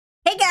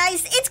Hey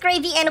guys, it's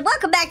Gravy and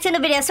welcome back to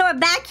another video. So we're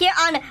back here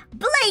on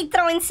Blade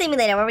Throwing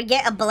Simulator where we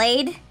get a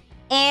blade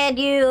and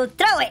you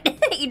throw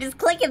it. You just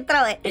click and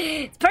throw it.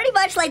 It's pretty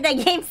much like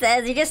that game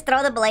says. You just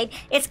throw the blade.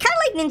 It's kind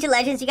of like Ninja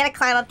Legends. You gotta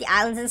climb up the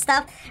islands and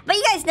stuff. But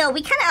you guys know,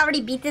 we kind of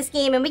already beat this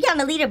game and we got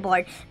on the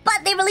leaderboard.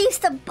 But they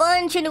released a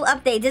bunch of new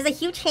updates. There's a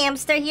huge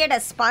hamster here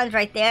that spawns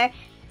right there.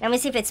 Let me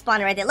see if it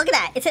spawned right there. Look at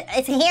that.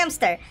 It's a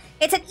hamster.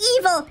 It's an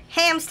evil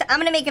hamster. I'm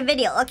gonna make a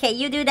video. Okay,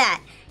 you do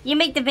that. You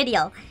make the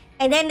video.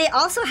 And then they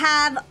also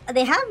have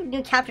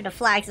new capture the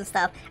flags and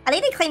stuff. I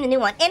think they claimed a new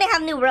one. And they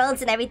have new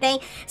roads and everything.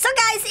 So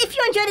guys, if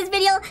you enjoyed this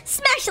video,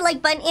 smash the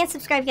like button and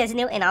subscribe if you guys are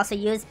new. And also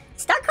use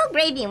star code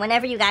Gravy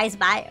whenever you guys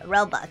buy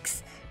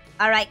Robux.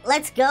 Alright,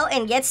 let's go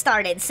and get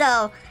started.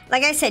 So,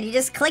 like I said, you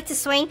just click to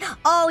swing.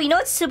 Oh, you know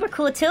what's super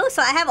cool too?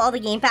 So I have all the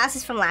game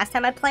passes from last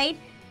time I played.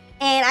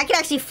 And I can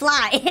actually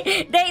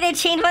fly. they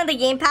changed one of the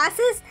game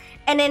passes.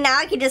 And then now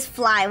I can just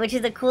fly, which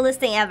is the coolest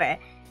thing ever.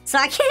 So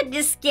I can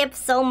just skip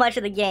so much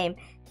of the game.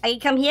 I can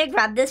come here,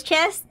 grab this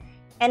chest,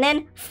 and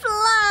then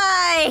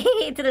fly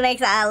to the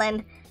next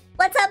island.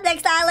 What's up,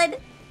 next island?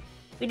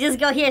 We just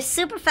go here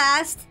super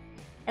fast,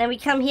 and then we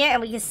come here,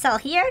 and we can sell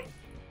here,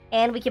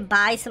 and we can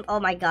buy some... Oh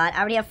my god, I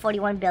already have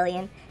 41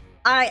 billion.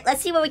 Alright,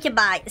 let's see what we can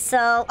buy.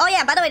 So, oh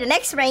yeah, by the way, the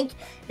next rank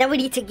that we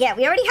need to get,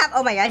 we already have...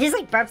 Oh my god, I just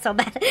like burped so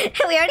bad.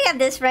 We already have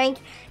this rank,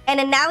 and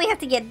then now we have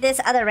to get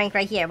this other rank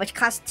right here, which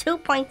costs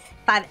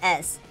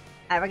 2.5S.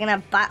 Alright, we're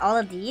gonna buy all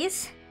of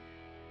these.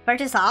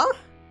 Purchase all.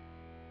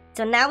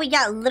 So now we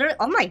got literally...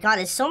 Oh my god,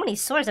 there's so many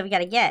swords that we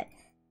gotta get.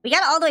 We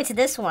got all the way to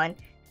this one.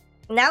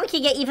 Now we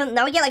can get even...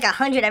 Now we get like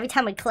 100 every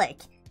time we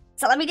click.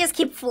 So let me just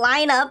keep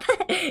flying up.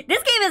 This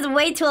game is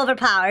way too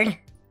overpowered.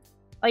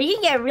 Or you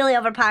can get really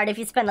overpowered if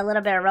you spend a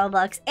little bit of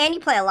Robux. And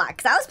you play a lot.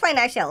 Because I was playing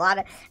actually a lot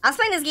of... I was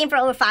playing this game for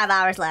over 5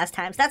 hours last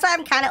time. So that's why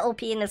I'm kind of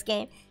OP in this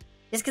game.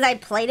 Just because I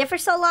played it for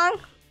so long.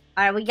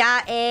 Alright, we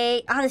got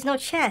a... Oh, there's no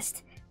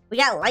chest. We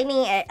got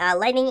Lightning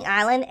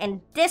Island.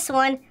 And this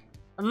one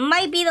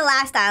might be the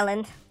last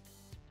island.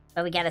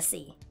 But we gotta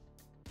see.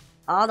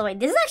 All the way.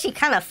 This is actually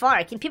kind of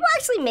far. Can people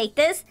actually make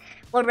this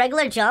with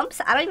regular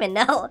jumps? I don't even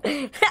know.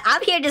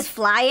 I'm here just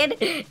flying.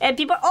 And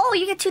people... Oh,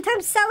 you get 2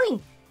 times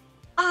selling.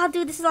 Oh,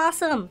 dude, this is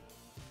awesome.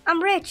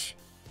 I'm rich.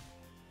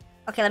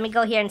 Okay, let me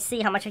go here and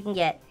see how much I can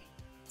get.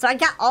 So I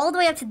got all the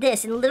way up to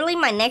this. And literally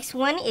my next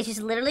one is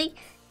just literally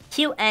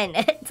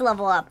QN to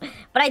level up.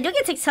 But I do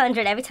get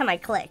 600 every time I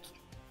click.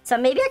 So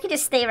maybe I could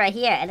just stay right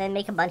here and then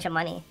make a bunch of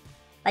money.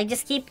 Like,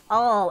 just keep...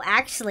 Oh,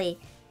 actually...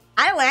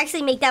 I don't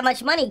actually make that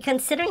much money,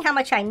 considering how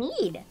much I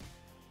need.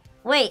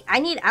 Wait, I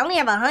only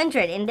have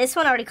 100, and this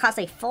one already costs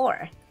like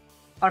 4.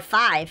 Or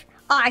 5.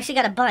 Oh, I actually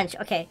got a bunch.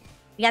 Okay,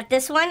 we got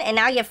this one, and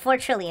now I get 4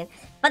 trillion.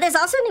 But there's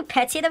also new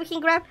pets here that we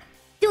can grab.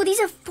 Dude, these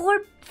are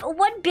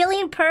 1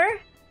 billion per?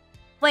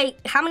 Wait,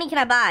 how many can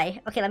I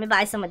buy? Okay, let me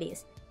buy some of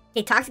these.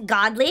 Okay, Toxic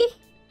Godly.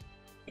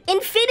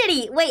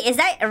 Infinity. Wait, is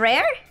that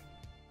rare?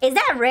 Is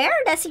that rare?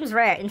 That seems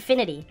rare.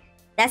 Infinity.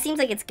 That seems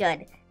like it's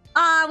good.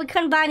 Ah, we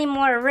couldn't buy any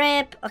more.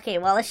 RIP. Okay,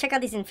 well, let's check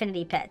out these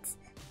infinity pets.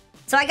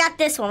 So I got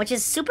this one, which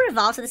is super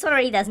evolved. So this one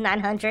already does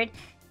 900.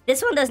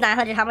 This one does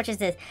 900. How much is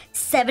this?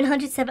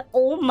 707.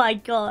 Oh my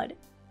god.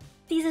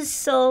 These are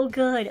so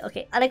good.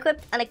 Okay,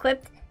 unequipped,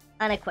 unequipped,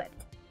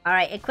 unequipped.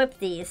 Alright, equip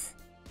these.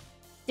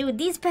 Dude,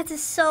 these pets are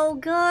so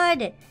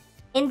good.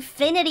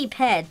 Infinity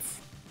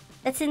pets.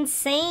 That's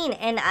insane.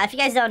 And if you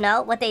guys don't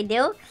know, what they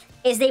do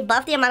is they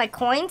buff the amount of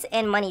coins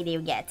and money that you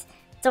get.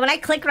 So when I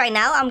click right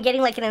now, I'm getting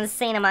like an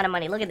insane amount of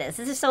money. Look at this.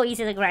 This is so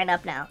easy to grind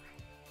up now.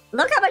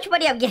 Look how much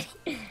money I'm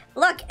getting.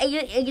 Look,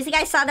 you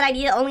guys saw that I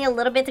needed only a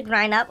little bit to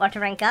grind up or to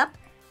rank up.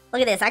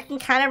 Look at this. I can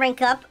kind of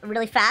rank up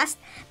really fast.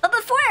 But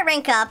before I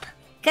rank up,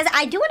 because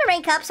I do want to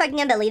rank up so I can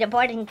get the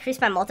leaderboard and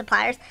increase my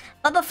multipliers.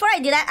 But before I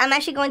do that, I'm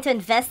actually going to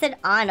invest it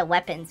on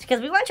weapons.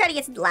 Because we want to try to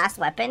get to the last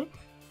weapon.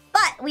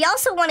 But we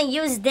also want to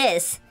use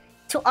this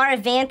to our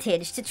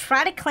advantage to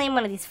try to claim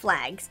one of these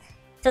flags.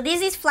 So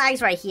these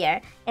flags right here,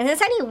 and since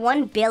I need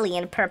 1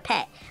 billion per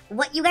pet,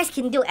 what you guys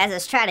can do as a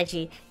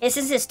strategy is,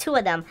 since there's 2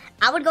 of them,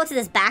 I would go to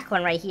this back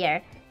one right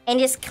here and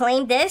just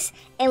claim this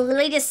and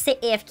literally just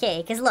sit AFK.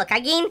 Because look, I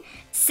gain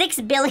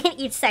 6 billion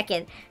each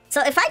second.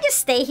 So if I just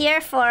stay here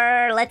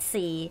for, let's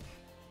see,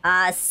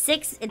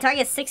 6 until I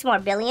get 6 more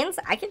billions,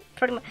 I can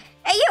pretty much...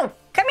 Hey you,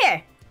 come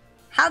here.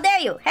 How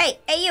dare you? Hey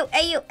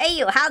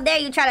you, how dare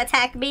you try to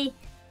attack me?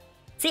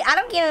 See, I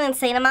don't get an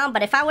insane amount,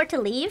 but if I were to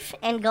leave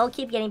and go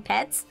keep getting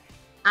pets,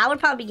 I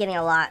would probably be getting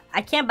a lot. I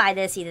can't buy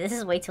this either. This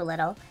is way too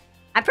little.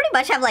 I pretty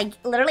much have like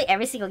literally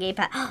every single game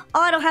pass. Oh,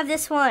 I don't have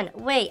this one.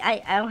 Wait,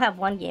 I don't have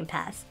 1 game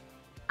pass.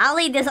 I'll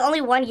leave. There's only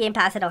 1 game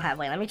pass I don't have.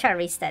 Wait, let me try to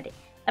reset it.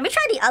 Let me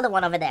try the other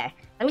one over there.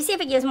 Let me see if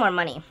it gives more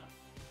money.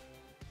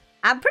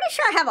 I'm pretty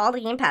sure I have all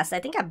the game passes. I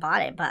think I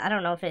bought it, but I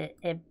don't know if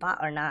it bought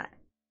or not.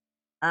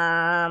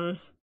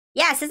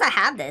 Yeah, it says I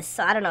have this,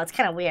 so I don't know. It's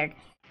kind of weird.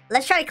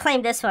 Let's try to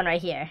claim this one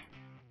right here.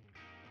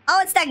 Oh,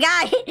 it's that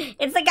guy.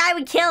 It's the guy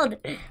we killed.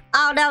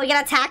 Oh, no. We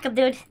gotta attack him,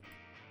 dude.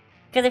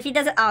 Because if he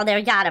doesn't... Oh, there,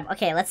 we got him.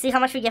 Okay, let's see how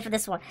much we get for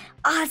this one.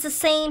 Oh, it's the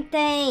same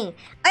thing.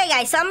 Okay,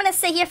 guys. So I'm gonna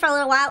sit here for a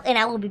little while, and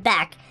I will be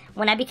back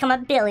when I become a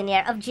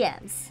billionaire of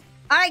gems.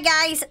 Alright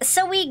guys,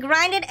 so we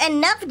grinded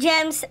enough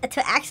gems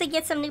to actually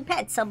get some new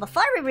pets. So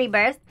before we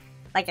rebirth,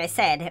 like I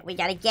said, we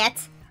gotta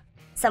get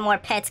some more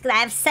pets because I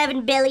have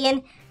 7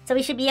 billion. So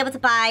we should be able to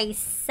buy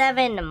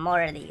 7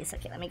 more of these.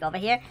 Okay, let me go over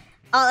here.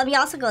 Oh, let me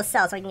also go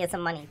sell so I can get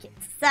some money.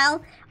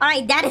 Sell.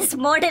 Alright, that is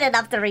more than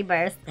enough to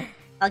rebirth.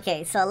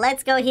 Okay, so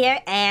let's go here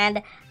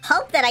and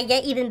hope that I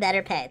get even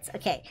better pets.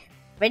 Okay,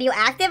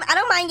 radioactive. I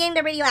don't mind getting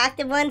the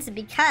radioactive ones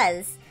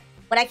because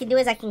what I can do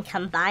is I can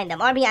combine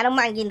them. Or I mean, I don't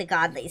mind getting the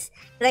godlies.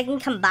 Because I can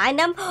combine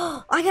them.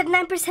 Oh, I got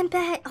 9%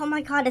 pet. Oh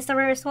my god, that's the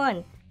rarest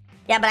one.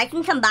 Yeah, but I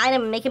can combine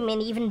them and make them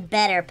an even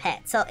better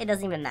pet. So it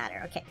doesn't even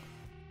matter. Okay.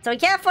 So we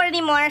can't afford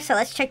any more. So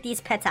let's check these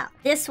pets out.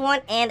 This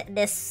one and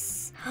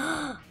this.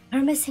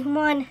 We're missing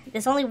one.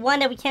 There's only one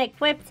that we can't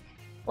equip.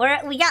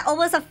 We got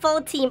almost a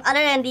full team other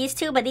than these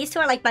two. But these two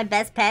are like my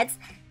best pets.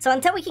 So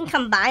until we can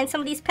combine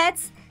some of these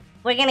pets,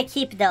 we're gonna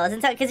keep those.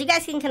 Because you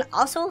guys can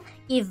also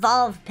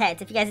evolve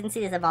pets. If you guys can see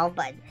this evolve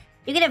button.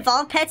 You can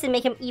evolve pets and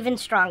make them even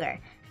stronger.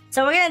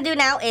 So what we're gonna do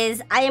now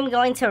is I am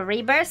going to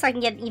rebirth so I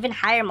can get an even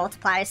higher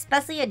multiplier.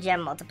 Especially a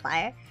gem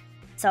multiplier.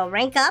 So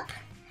rank up.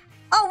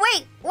 Oh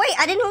wait,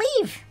 I didn't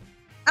leave.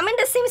 I'm in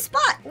the same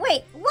spot.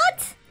 Wait,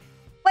 what?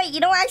 Wait, you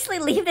don't actually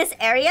leave this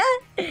area?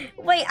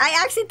 Wait,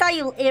 I actually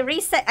thought it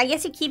reset. I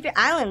guess you keep your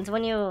islands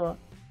when you...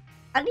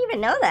 I didn't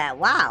even know that.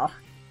 Wow.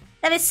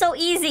 That is so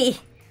easy.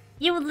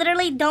 You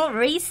literally don't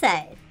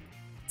reset.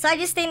 So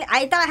I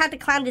thought I had to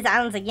climb these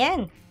islands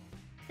again.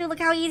 Dude, look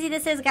how easy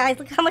this is, guys.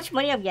 Look how much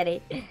money I'm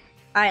getting.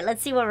 Alright,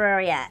 let's see where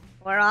we're at.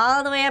 We're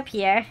all the way up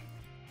here.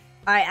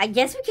 Alright, I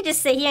guess we could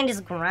just sit here and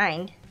just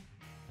grind.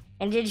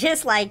 And you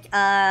just like,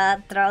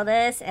 throw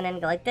this and then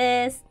go like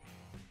this.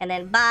 And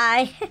then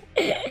buy.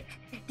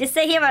 Just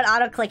sit here on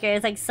auto clicker.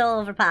 It's like so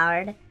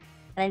overpowered. And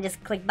then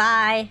just click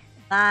buy,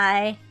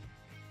 buy,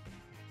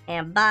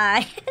 and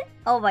buy.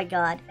 Oh my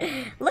god.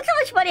 Look how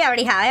much money I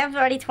already have. I have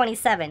already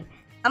 27.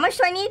 How much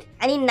do I need?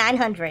 I need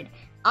 900.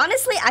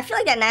 Honestly, I feel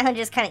like that 900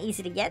 is kind of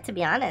easy to get, to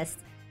be honest.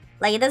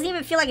 Like, it doesn't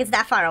even feel like it's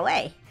that far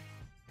away.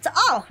 So,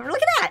 oh,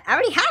 look at that. I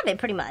already have it,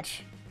 pretty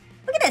much.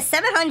 Look at this.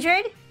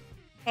 700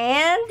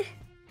 and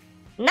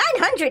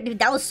 900. Dude,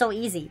 that was so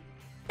easy.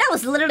 That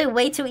was literally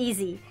way too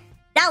easy.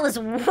 That was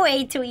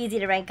way too easy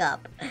to rank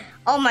up.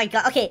 Oh my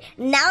god. Okay,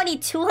 now I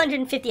need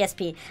 250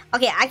 SP.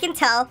 Okay, I can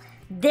tell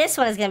this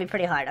one is going to be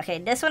pretty hard. Okay,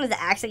 this one is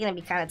actually going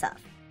to be kind of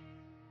tough.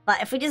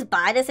 But if we just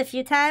buy this a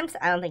few times,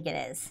 I don't think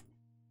it is.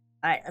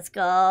 Alright, let's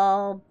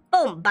go.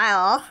 Boom, buy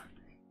all.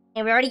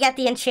 And we already got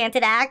the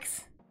enchanted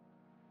axe.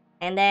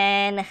 And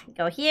then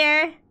go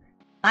here.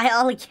 Buy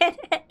all again.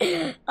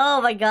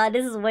 Oh my god,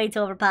 this is way too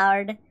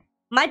overpowered.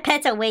 My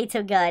pets are way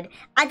too good.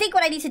 I think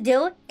what I need to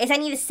do is I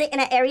need to sit in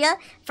an area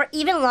for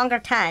even longer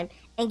time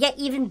and get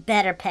even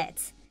better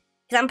pets.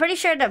 Because I'm pretty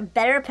sure the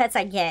better pets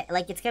I get,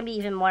 like, it's going to be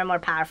even more and more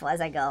powerful as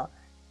I go.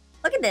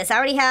 Look at this. I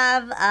already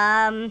have,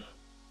 well,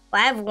 I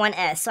have 1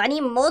 S. So I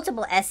need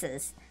multiple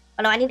S's.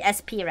 Oh, no, I need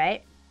SP,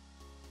 right?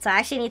 So I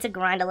actually need to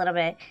grind a little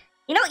bit.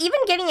 You know, even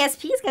getting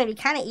SP is going to be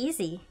kind of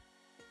easy.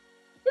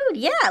 Dude,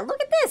 yeah,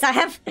 look at this. I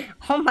have,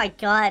 oh my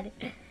god.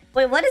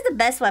 Wait, what is the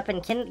best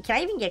weapon? Can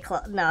I even get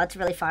close? No, it's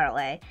really far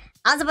away.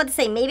 I was about to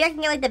say, maybe I can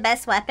get, like, the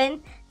best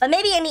weapon. But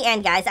maybe in the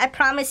end, guys, I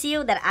promise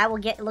you that I will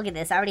get... Look at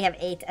this. I already have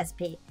 8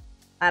 SP.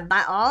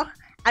 Buy all.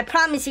 I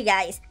promise you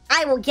guys,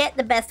 I will get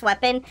the best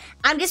weapon.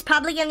 I'm just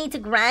probably going to need to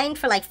grind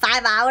for, like,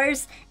 5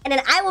 hours. And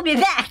then I will be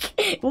back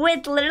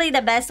with literally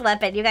the best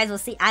weapon. You guys will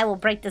see I will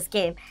break this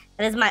game.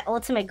 That is my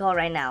ultimate goal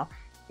right now.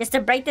 Just to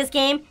break this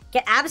game,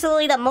 get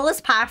absolutely the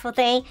most powerful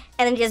thing,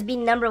 and then just be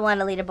 #1 on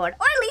the leaderboard.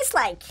 Or at least,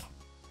 like...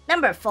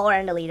 #4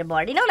 on the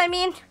leaderboard. You know what I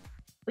mean?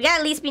 We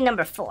gotta at least be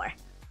 #4.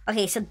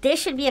 Okay, so this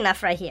should be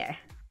enough right here.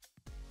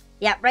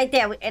 Yeah, right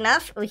there.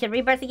 Enough. We can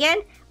rebirth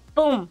again.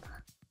 Boom.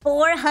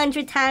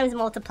 400 times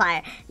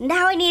multiplier.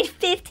 Now I need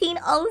 15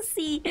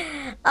 OC.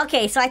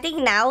 Okay, so I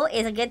think now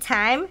is a good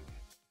time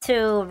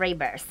to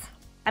rebirth.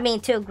 I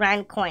mean, to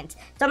grind coins.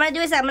 So what I'm gonna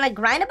do is I'm gonna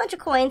grind a bunch of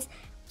coins,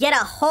 get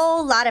a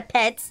whole lot of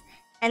pets,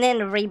 and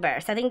then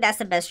rebirth. I think that's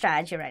the best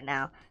strategy right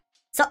now.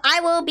 So I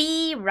will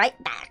be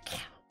right back.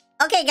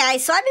 Okay,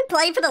 guys, so I've been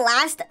playing for the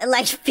last,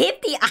 like,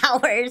 50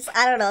 hours.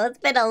 I don't know. It's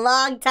been a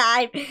long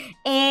time.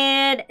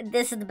 And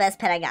this is the best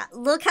pet I got.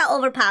 Look how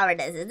overpowered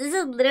this is. This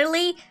is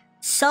literally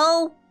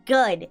so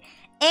good.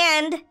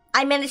 And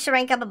I managed to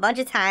rank up a bunch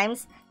of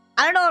times.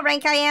 I don't know what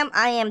rank I am.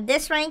 I am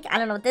this rank. I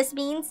don't know what this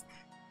means.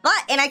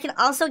 But, and I can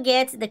also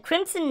get the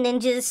Crimson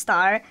Ninja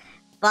star.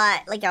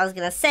 But, like I was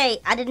going to say,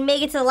 I didn't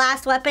make it to the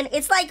last weapon.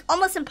 It's, like,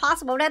 almost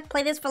impossible. We're going to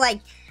play this for,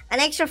 like, an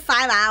extra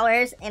 5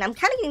 hours, and I'm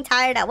kind of getting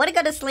tired. I want to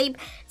go to sleep.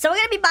 So we're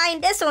going to be buying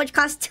this one, which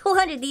costs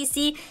 200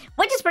 DC,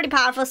 which is pretty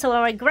powerful. So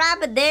when we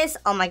grab this,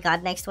 oh my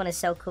god, next one is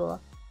so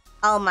cool.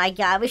 Oh my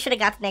god, we should have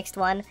got the next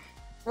one.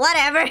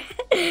 Whatever.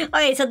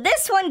 Okay, so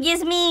this one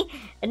gives me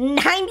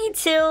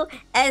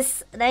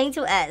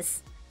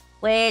 92S,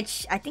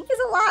 which I think is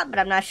a lot, but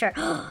I'm not sure.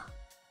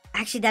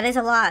 Actually, that is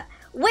a lot.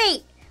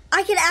 Wait,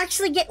 I can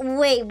actually get,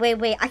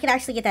 wait. I can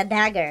actually get that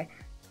dagger.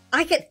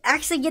 I could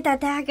actually get that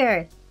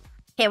dagger.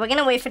 Okay, we're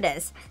gonna wait for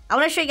this. I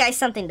want to show you guys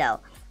something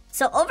though.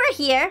 So over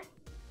here,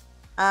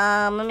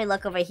 let me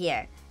look over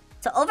here.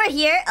 So over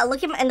here,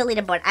 look at the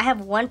leaderboard. I have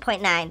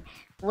 1.9,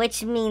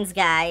 which means,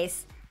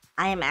 guys,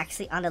 I am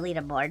actually on the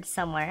leaderboard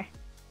somewhere.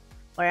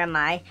 Where am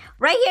I?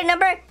 Right here,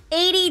 number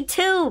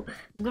 82.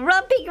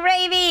 Grumpy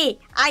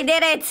Gravy. I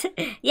did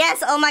it.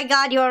 Yes, oh my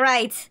god, you're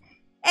right.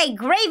 Hey,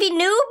 Gravy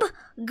Noob?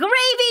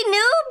 Gravy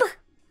Noob?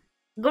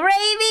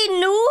 Gravy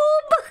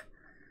Noob?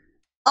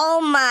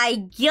 Oh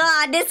my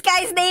god, this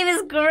guy's name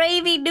is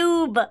Gravy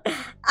Noob.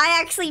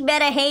 I actually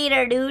met a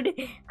hater, dude.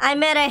 I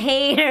met a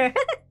hater.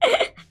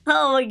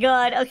 Oh my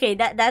god. Okay,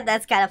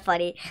 that's kind of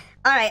funny.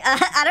 Alright,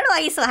 I don't know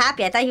why he's so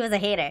happy. I thought he was a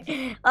hater.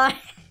 Dude,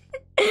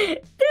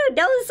 that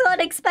was so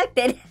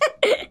unexpected.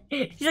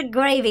 He's a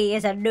Gravy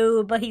is a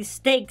noob, but he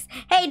stinks.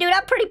 Hey, dude,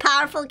 I'm pretty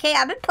powerful, okay?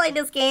 I've been playing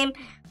this game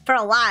for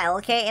a while,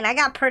 okay? And I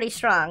got pretty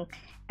strong.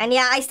 And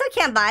yeah, I still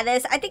can't buy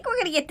this. I think we're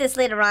gonna get this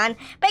later on.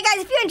 But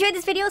guys, if you enjoyed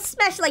this video,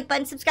 smash the like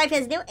button, subscribe if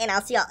it's new, and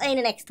I'll see y'all in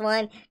the next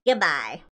one. Goodbye.